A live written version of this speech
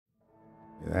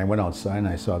And I went outside and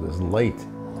I saw this light.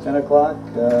 10 o'clock,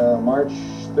 March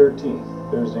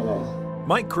 13th, Thursday night.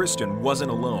 Mike Krzyston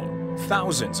wasn't alone.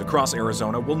 Thousands across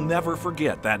Arizona will never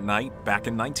forget that night back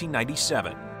in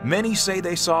 1997. Many say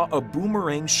they saw a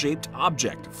boomerang-shaped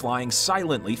object flying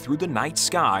silently through the night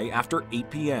sky after 8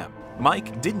 p.m.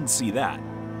 Mike didn't see that.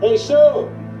 Hey, Sue,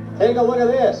 take a look at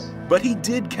this. But he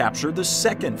did capture the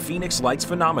second Phoenix Lights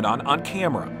phenomenon on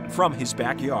camera from his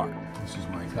backyard. This is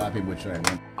my copy, which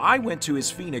I went to his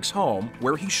Phoenix home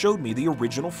where he showed me the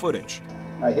original footage.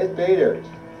 I hit bait areas,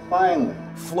 finally.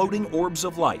 Floating orbs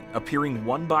of light appearing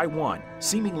one by one,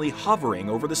 seemingly hovering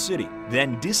over the city,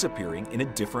 then disappearing in a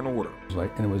different order.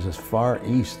 And it was as far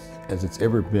east as it's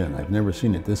ever been. I've never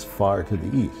seen it this far to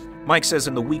the east. Mike says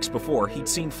in the weeks before, he'd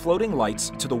seen floating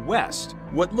lights to the west,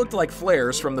 what looked like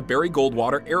flares from the Barry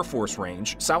Goldwater Air Force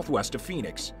Range southwest of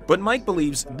Phoenix. But Mike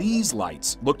believes these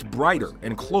lights looked brighter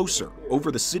and closer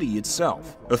over the city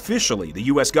itself. Officially, the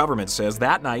U.S. government says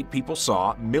that night people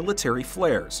saw military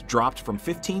flares dropped from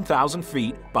 15,000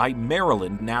 feet by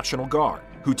Maryland National Guard,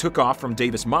 who took off from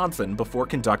Davis-Monthan before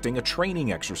conducting a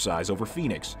training exercise over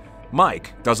Phoenix.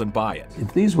 Mike doesn't buy it.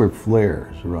 If these were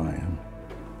flares, Ryan,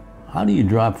 how do you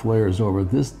drop flares over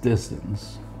this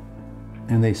distance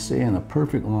and they stay in a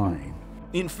perfect line?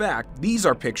 In fact, these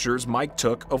are pictures Mike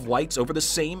took of lights over the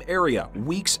same area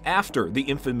weeks after the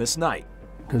infamous night.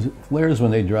 Because flares,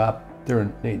 when they drop,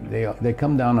 they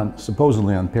come down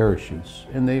supposedly on parachutes,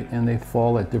 and they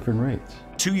fall at different rates.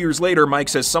 2 years later, Mike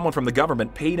says someone from the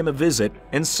government paid him a visit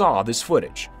and saw this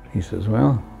footage. He says,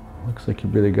 "Well, looks like you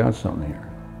really got something here."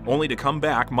 Only to come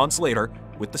back months later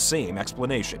with the same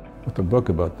explanation. With a book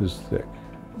about this thick,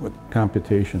 with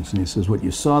computations, and he says, what you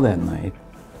saw that night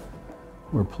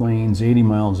were planes 80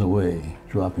 miles away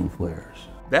dropping flares.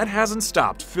 That hasn't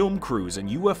stopped film crews and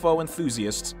UFO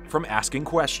enthusiasts from asking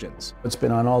questions. It's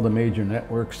been on all the major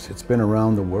networks. It's been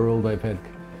around the world. I've had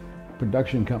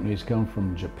production companies come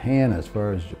from Japan, as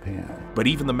far as Japan. But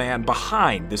even the man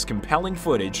behind this compelling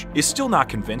footage is still not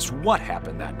convinced what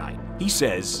happened that night. He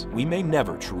says we may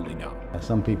never truly know.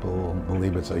 Some people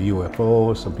believe it's a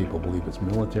UFO, some people believe it's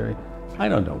military. I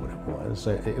don't know what it was.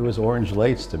 It was orange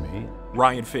lights to me.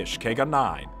 Ryan Fish, KGUN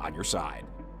 9, on your side.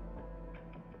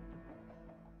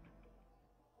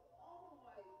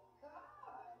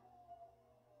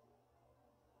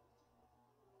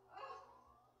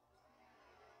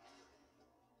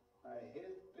 I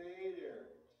hit